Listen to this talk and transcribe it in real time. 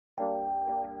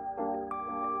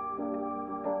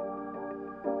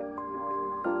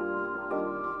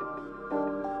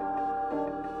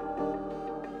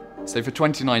So for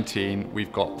 2019,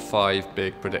 we've got 5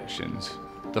 big predictions.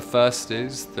 The first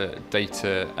is that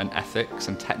data and ethics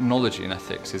and technology and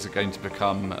ethics is going to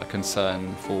become a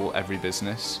concern for every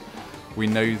business. We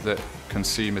know that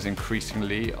consumers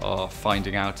increasingly are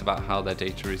finding out about how their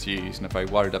data is used and are very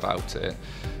worried about it.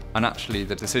 And actually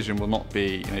the decision will not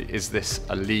be, is this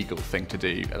a legal thing to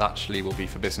do? It actually will be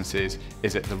for businesses,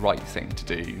 is it the right thing to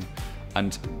do?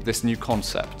 And this new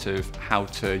concept of how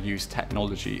to use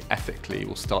technology ethically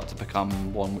will start to become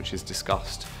one which is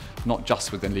discussed, not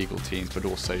just within legal teams, but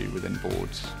also within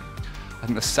boards. I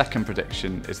think the second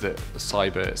prediction is that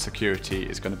cyber security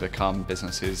is going to become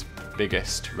businesses'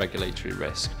 biggest regulatory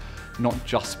risk, not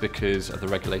just because of the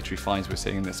regulatory fines we're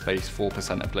seeing in this space,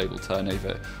 4% of global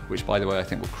turnover, which by the way I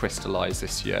think will crystallise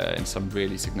this year in some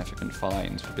really significant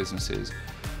fines for businesses,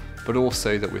 but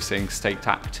also that we're seeing state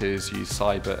actors use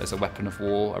cyber as a weapon of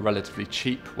war, a relatively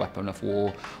cheap weapon of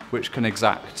war, which can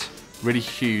exact really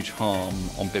huge harm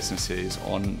on businesses,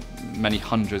 on many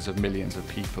hundreds of millions of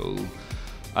people.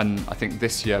 And I think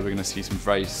this year we're going to see some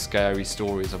very scary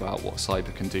stories about what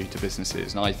cyber can do to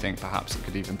businesses, and I think perhaps it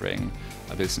could even bring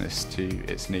a business to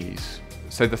its knees.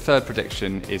 So the third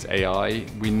prediction is AI.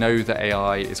 We know that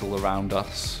AI is all around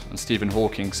us, and Stephen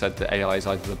Hawking said that AI is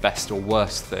either the best or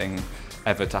worst thing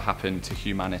ever to happen to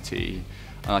humanity.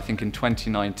 And I think in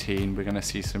 2019 we're going to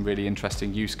see some really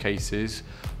interesting use cases,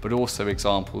 but also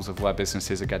examples of where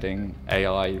businesses are getting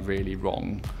AI really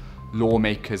wrong.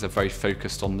 Lawmakers are very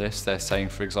focused on this. They're saying,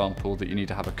 for example, that you need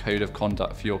to have a code of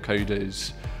conduct for your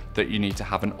coders, that you need to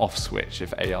have an off switch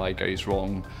if AI goes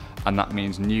wrong, and that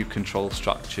means new control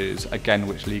structures, again,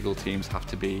 which legal teams have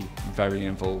to be very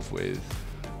involved with.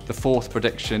 The fourth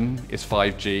prediction is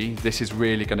 5G. This is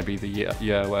really going to be the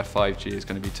year where 5G is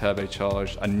going to be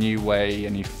turbocharged, a new way, a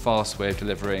new fast way of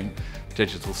delivering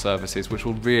digital services, which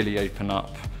will really open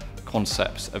up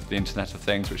concepts of the Internet of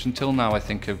Things, which until now I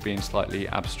think have been slightly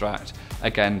abstract.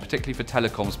 Again, particularly for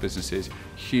telecoms businesses,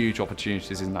 huge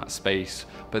opportunities in that space,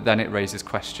 but then it raises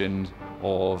questions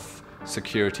of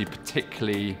security,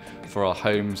 particularly for our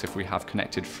homes. If we have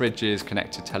connected fridges,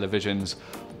 connected televisions,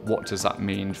 what does that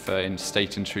mean for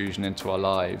state intrusion into our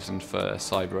lives and for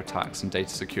cyber attacks and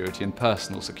data security and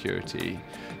personal security?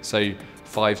 So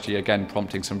 5G again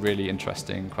prompting some really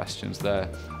interesting questions there.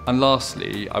 And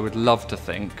lastly, I would love to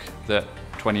think that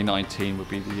 2019 would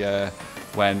be the year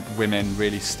when women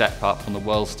really step up on the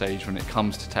world stage when it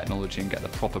comes to technology and get the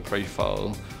proper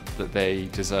profile that they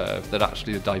deserve, that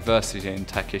actually the diversity in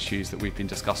tech issues that we've been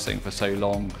discussing for so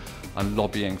long and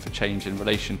lobbying for change in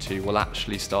relation to will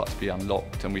actually start to be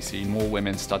unlocked, and we see more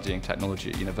women studying technology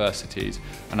at universities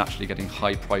and actually getting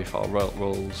high profile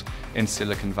roles in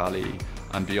Silicon Valley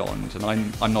and beyond. And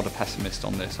I'm not a pessimist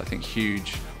on this. I think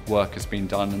huge work has been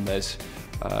done, and there's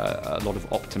a lot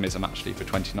of optimism actually for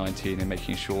 2019 in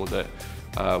making sure that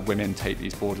women take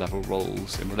these board level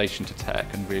roles in relation to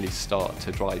tech and really start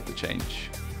to drive the change.